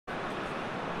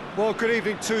Well, good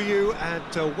evening to you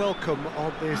and welcome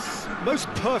on this most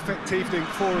perfect evening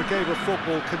for a game of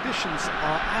football. Conditions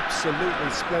are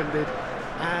absolutely splendid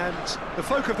and the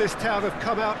folk of this town have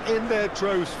come out in their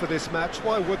droves for this match.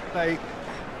 Why wouldn't they?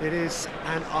 It is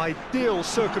an ideal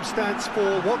circumstance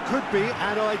for what could be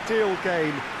an ideal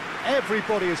game.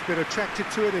 Everybody has been attracted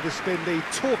to it. It has been the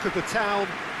talk of the town,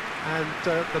 and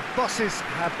the buses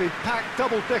have been packed,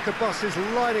 double-decker buses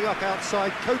lining up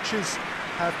outside. Coaches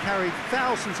have carried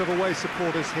thousands of away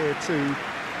supporters here too,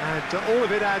 and all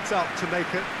of it adds up to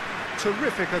make it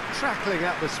terrific, a crackling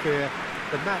atmosphere.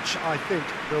 The match, I think,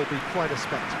 will be quite a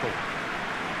spectacle.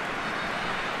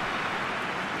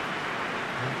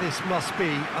 And this must be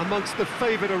amongst the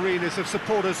favoured arenas of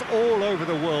supporters all over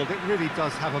the world. It really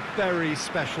does have a very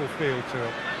special feel to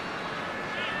it.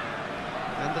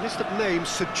 And the list of names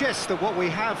suggests that what we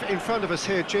have in front of us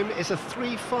here, Jim, is a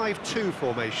 3-5-2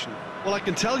 formation. Well, I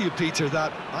can tell you, Peter,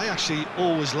 that I actually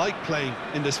always like playing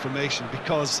in this formation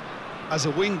because as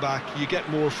a wing-back, you get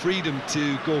more freedom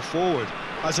to go forward.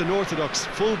 As an orthodox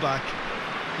full-back,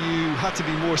 you had to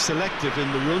be more selective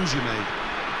in the runs you made.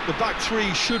 The back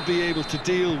three should be able to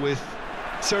deal with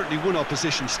certainly one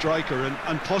opposition striker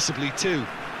and possibly two.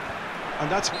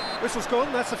 And that's... Whistle's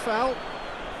gone, that's a foul.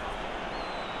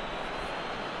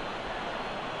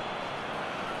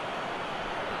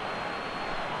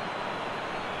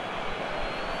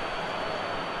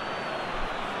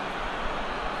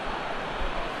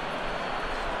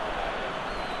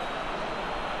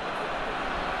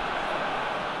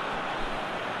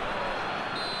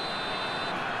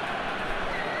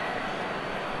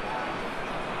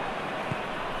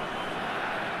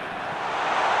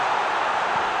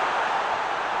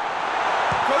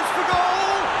 Goes for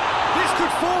goal! This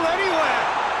could fall anywhere!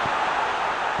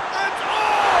 And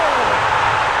oh!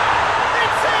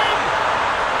 It's in!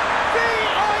 The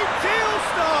ideal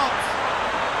start!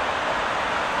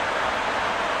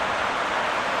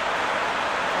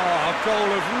 Oh, a goal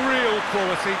of real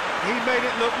quality. He made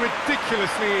it look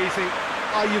ridiculously easy.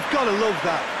 Oh, you've got to love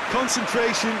that.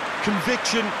 Concentration,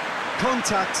 conviction,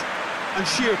 contact and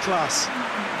sheer class.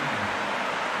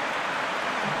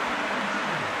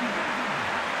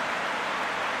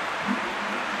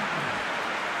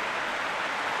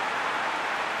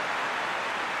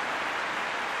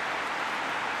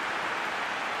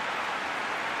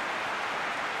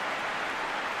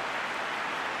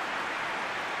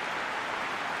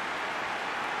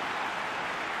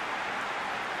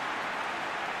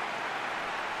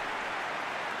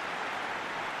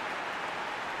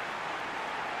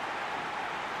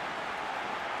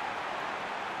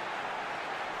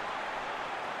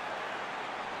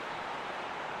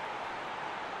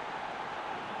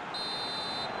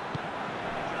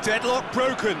 Deadlock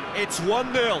broken, it's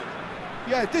 1-0.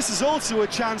 Yeah, this is also a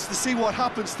chance to see what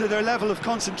happens to their level of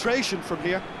concentration from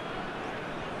here.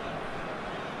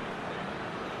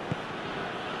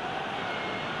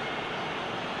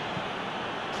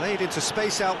 Played into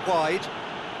space out wide.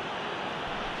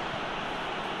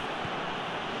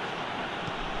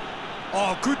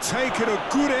 Oh, good take in a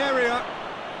good area.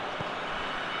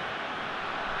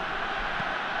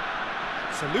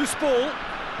 It's a loose ball.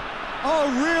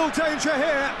 Oh, real danger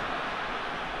here.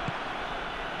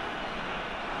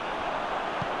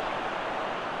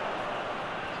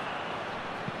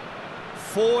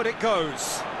 Forward it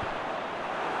goes.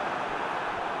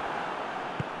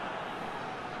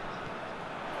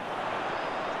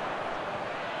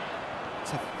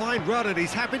 It's a fine run and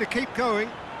he's happy to keep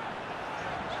going.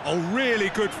 Oh, really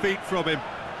good feet from him.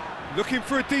 Looking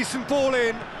for a decent ball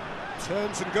in.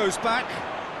 Turns and goes back.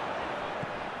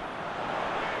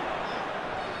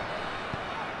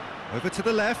 Over to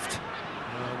the left.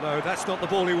 Oh, no, that's not the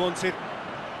ball he wanted.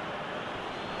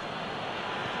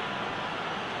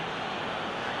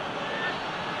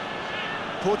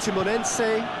 Portimonense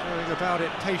going about it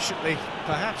patiently,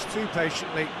 perhaps too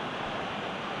patiently.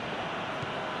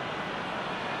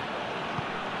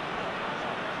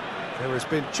 There has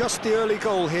been just the early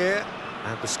goal here,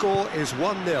 and the score is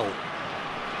 1-0.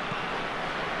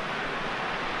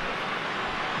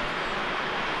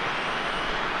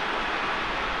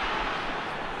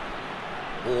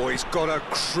 Oh, he's got a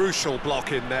crucial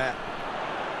block in there.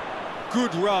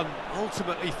 Good run,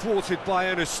 ultimately thwarted by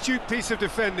an astute piece of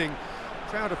defending.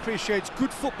 Crowd appreciates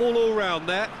good football all round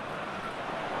there.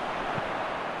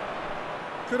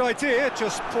 Good idea,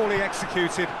 just poorly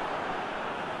executed.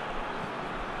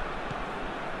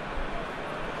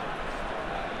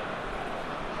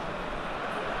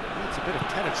 Needs a bit of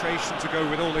penetration to go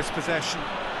with all this possession.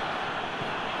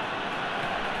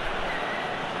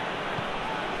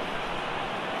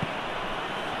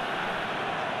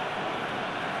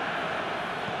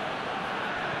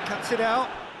 cuts it out.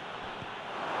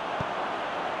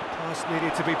 Pass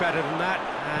needed to be better than that,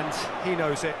 and he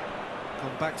knows it.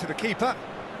 Come back to the keeper.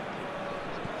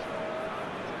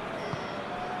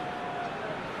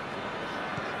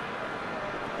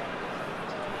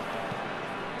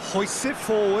 Hoists it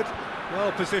forward,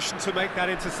 well positioned to make that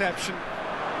interception.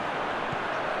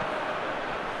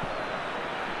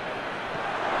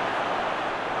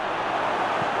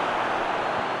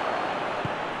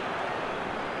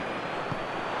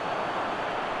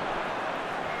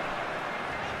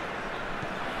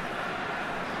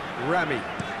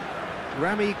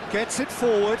 Rami gets it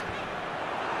forward.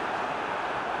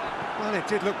 Well, it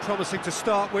did look promising to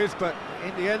start with, but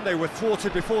in the end they were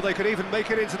thwarted before they could even make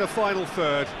it into the final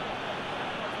third.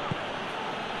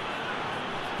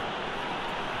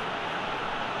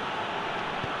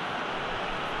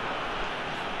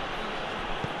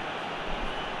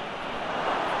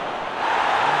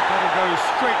 And then it goes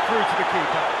straight through to the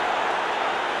keeper.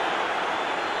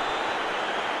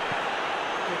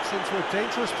 Gets into a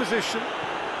dangerous position.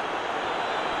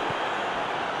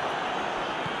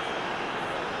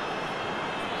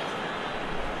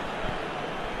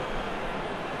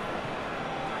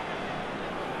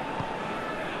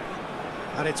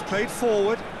 And it's played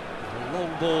forward. A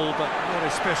long ball, but not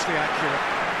especially accurate.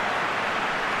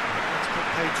 That's been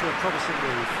played to a promising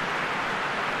move.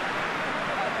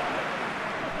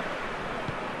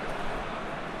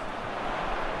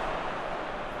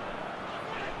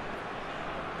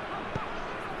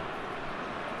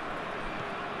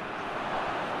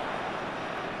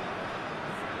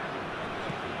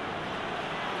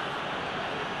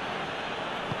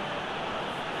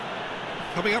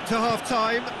 Coming up to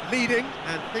half-time, leading,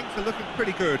 and things are looking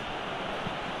pretty good.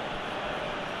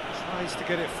 Tries to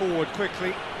get it forward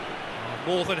quickly.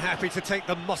 More than happy to take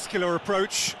the muscular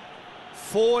approach.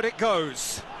 Forward it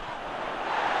goes.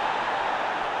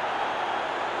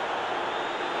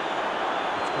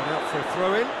 It's gone out for a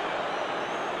throw-in.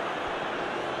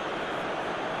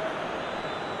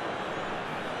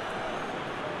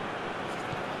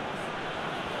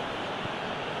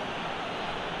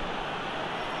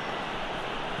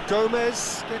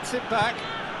 Gomez gets it back,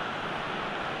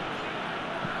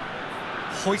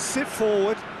 hoists it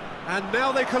forward, and now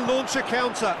they can launch a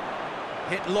counter.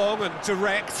 Hit long and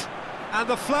direct, and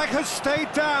the flag has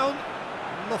stayed down.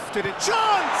 Lofted it,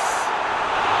 chance!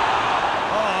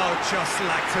 Oh, just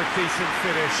lacked a decent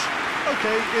finish. OK,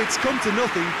 it's come to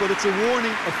nothing, but it's a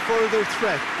warning of further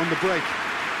threat on the break.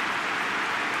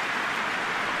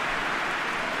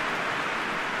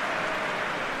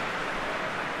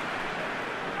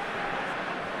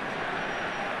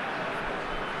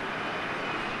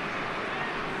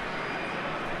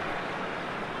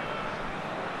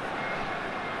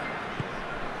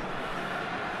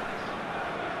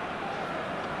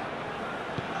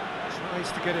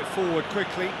 Tries to get it forward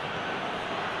quickly.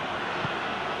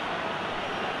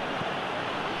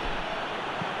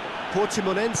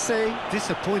 Portimonense,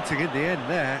 disappointing in the end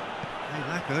there. They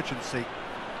lack urgency.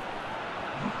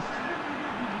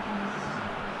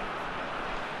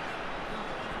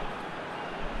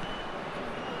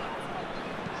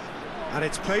 And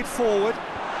it's played forward.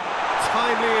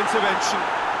 Timely intervention.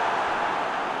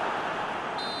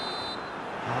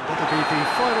 And that'll be the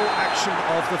final action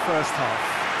of the first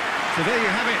half. So there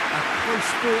you have it, a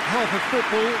close-fought half of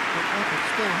football, but it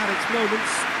still had its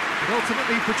moments. It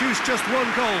ultimately produced just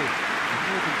one goal. A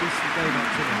more than decent game up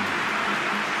to now.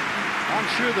 I'm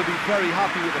sure they'll be very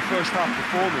happy with the first half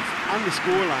performance and the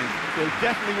scoreline. They'll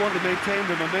definitely want to maintain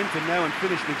the momentum now and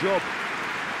finish the job.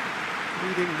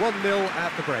 Leading 1-0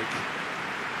 at the break.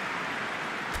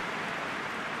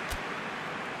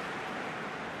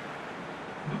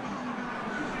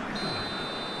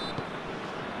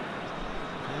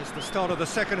 There's the start of the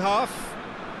second half.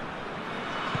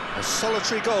 A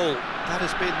solitary goal, that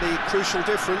has been the crucial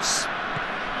difference.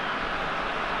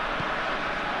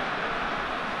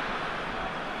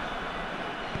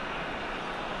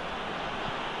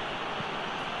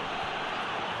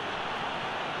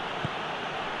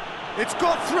 It's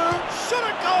got through, shot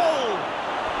a goal!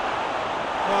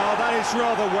 Oh, that is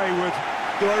rather wayward.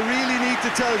 Do I really need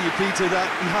to tell you, Peter, that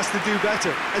he has to do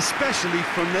better, especially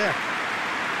from there?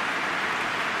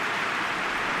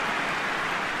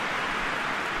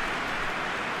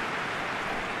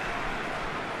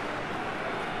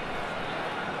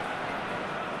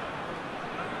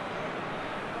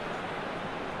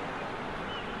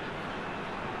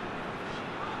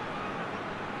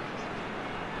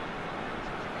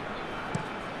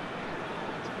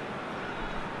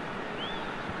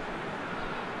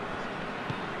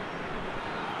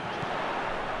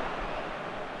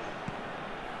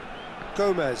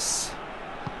 Gomez.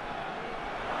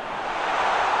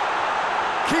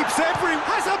 looks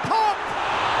has a pop!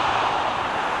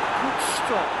 Good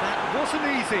stop, that wasn't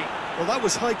easy. Well, that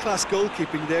was high-class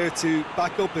goalkeeping there to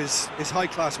back up his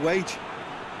high-class wage.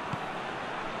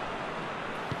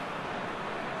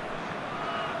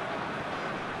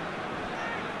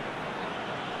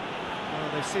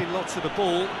 Well, they've seen lots of the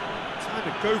ball. Time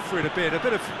to go for it a bit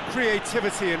of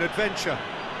creativity and adventure.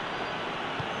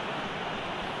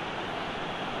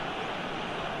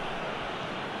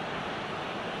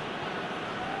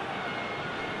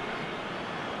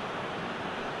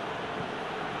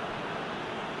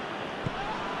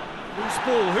 Loose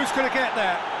ball, who's going to get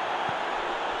there?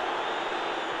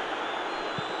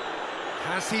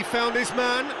 Has he found his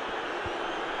man?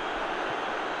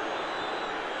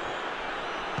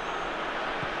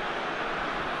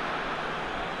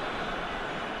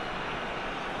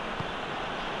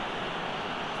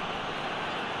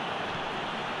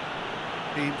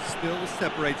 Team still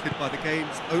separated by the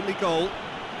game's only goal.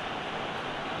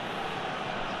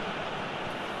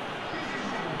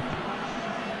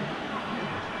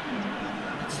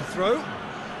 Throw.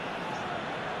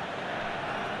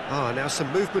 Now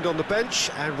some movement on the bench,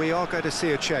 and we are going to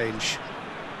see a change.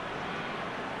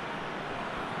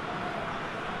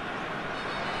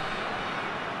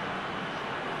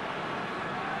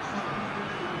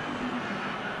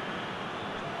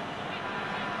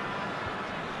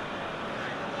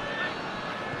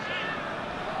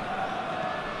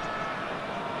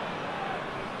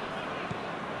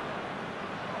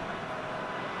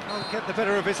 Can't get the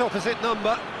better of his opposite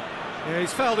number. Yeah,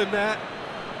 he's fouled him there.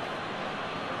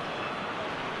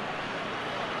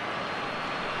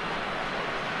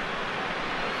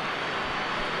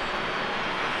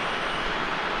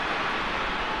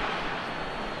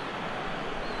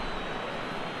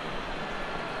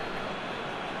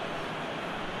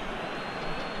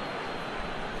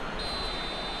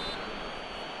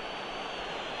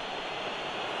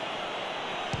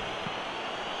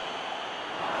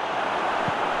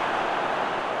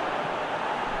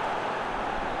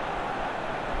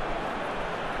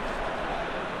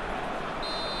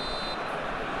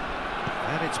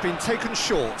 And it's been taken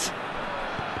short.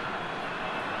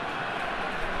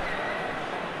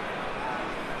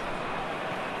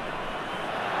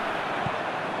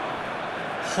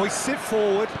 Hoists it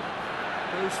forward.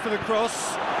 Goes for the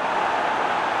cross. And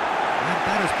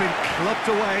that has been clubbed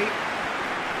away.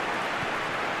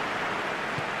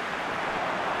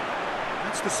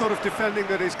 That's the sort of defending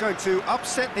that is going to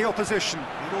upset the opposition.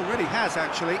 It already has,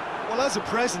 actually. Well, as a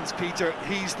presence, Peter,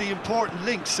 he's the important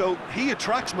link, so he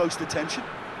attracts most attention.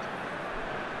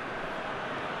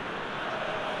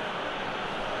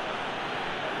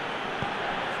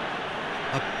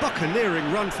 A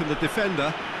buccaneering run from the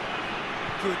defender.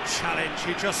 Good challenge,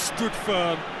 he just stood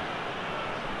firm.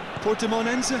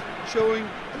 Portimonense showing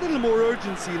a little more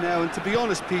urgency now, and to be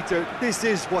honest, Peter, this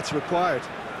is what's required.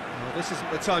 Well, this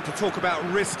isn't the time to talk about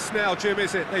risks now, Jim,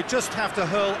 is it? They just have to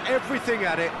hurl everything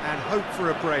at it and hope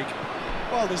for a break.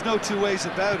 Well, there's no two ways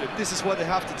about it. This is what they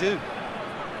have to do.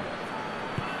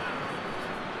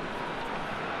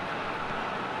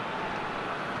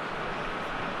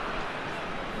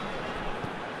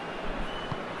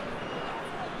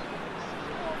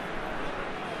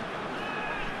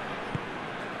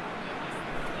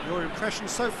 Your impression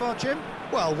so far, Jim?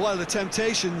 Well, while the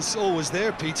temptation's always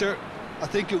there, Peter, I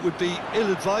think it would be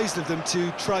ill-advised of them to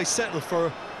try settle for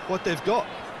what they've got.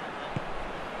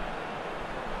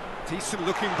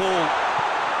 Decent-looking ball.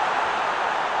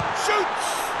 Shoots!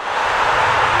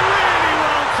 Really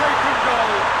well-taken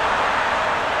goal.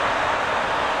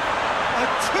 A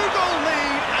two-goal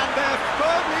lead, and they're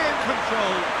firmly in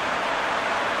control.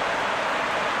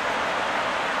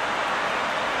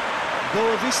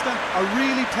 Boavista are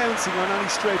really pouncing on any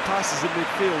stray passes in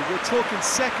midfield. We're talking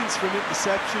seconds from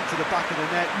interception to the back of the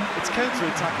net. It's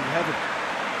counter-attacking heaven.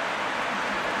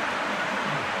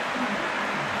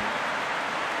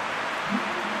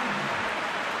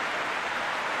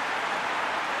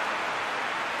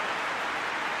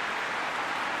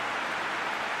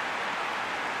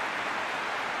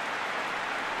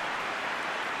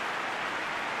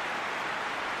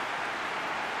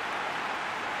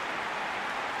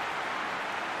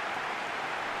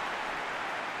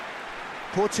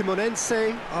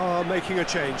 Portimonense are making a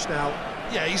change now.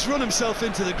 Yeah, he's run himself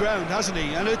into the ground, hasn't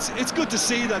he? And it's good to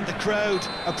see that the crowd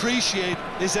appreciate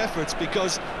his efforts,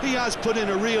 because he has put in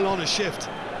a real honest shift.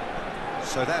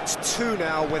 So that's two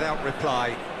now without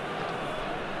reply.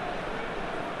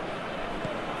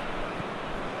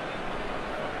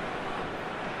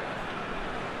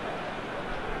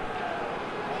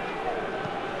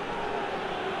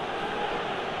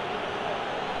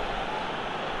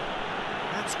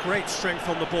 Great strength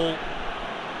on the ball.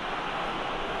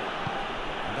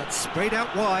 And that's sprayed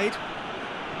out wide.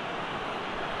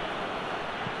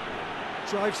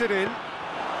 Drives it in.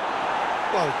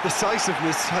 Well,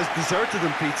 decisiveness has deserted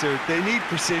them, Peter. They need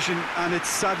precision, and it's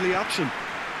sadly absent.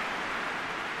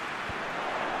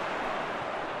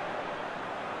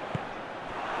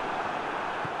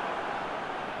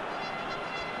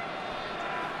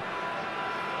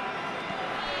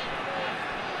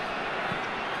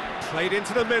 Played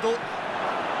into the middle.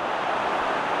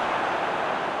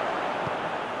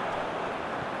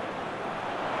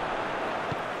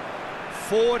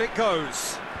 Forward it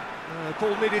goes. The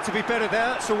ball needed to be better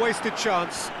there. It's a wasted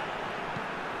chance.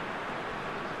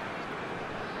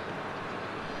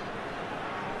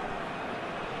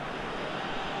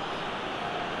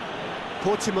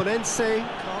 Portimonense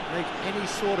can't make any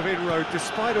sort of inroad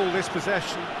despite all this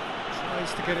possession.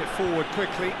 Tries to get it forward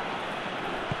quickly.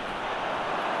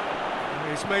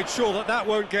 He's made sure that that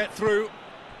won't get through.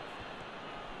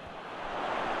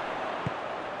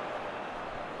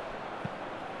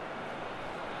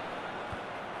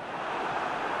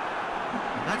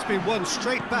 And that's been won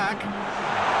straight back.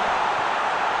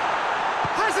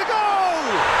 Has a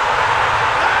goal!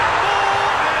 And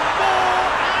more, and more,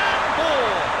 and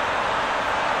more!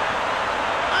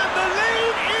 And the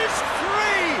lead is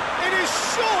 3! It is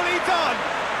surely done!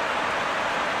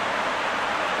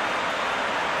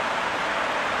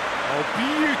 Oh,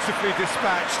 beautifully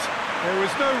dispatched. There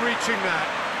was no reaching that.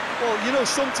 Well, you know,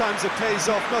 sometimes it pays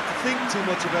off not to think too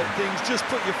much about things, just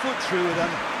put your foot through it,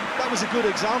 and that was a good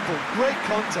example. Great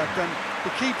contact, and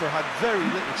the keeper had very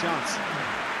little chance.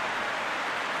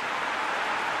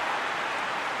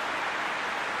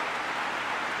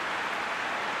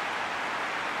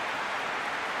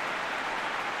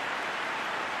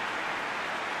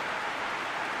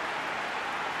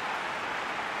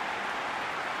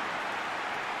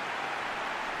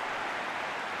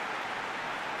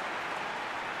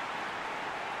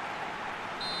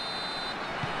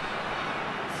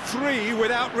 Three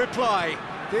without reply.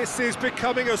 This is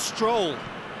becoming a stroll.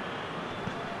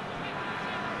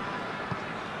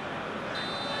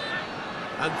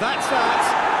 And that's that.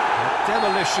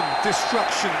 Demolition,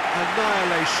 destruction,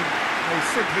 annihilation. They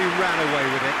simply ran away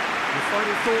with it. Your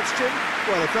final thoughts, Jim?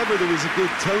 Well, if ever there was a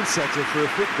good tone setter for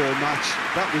a football match,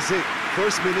 that was it.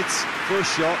 First minutes,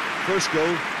 first shot, first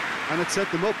goal, and it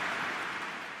set them up.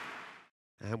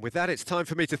 And with that, it's time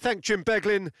for me to thank Jim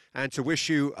Beglin and to wish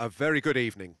you a very good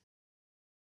evening.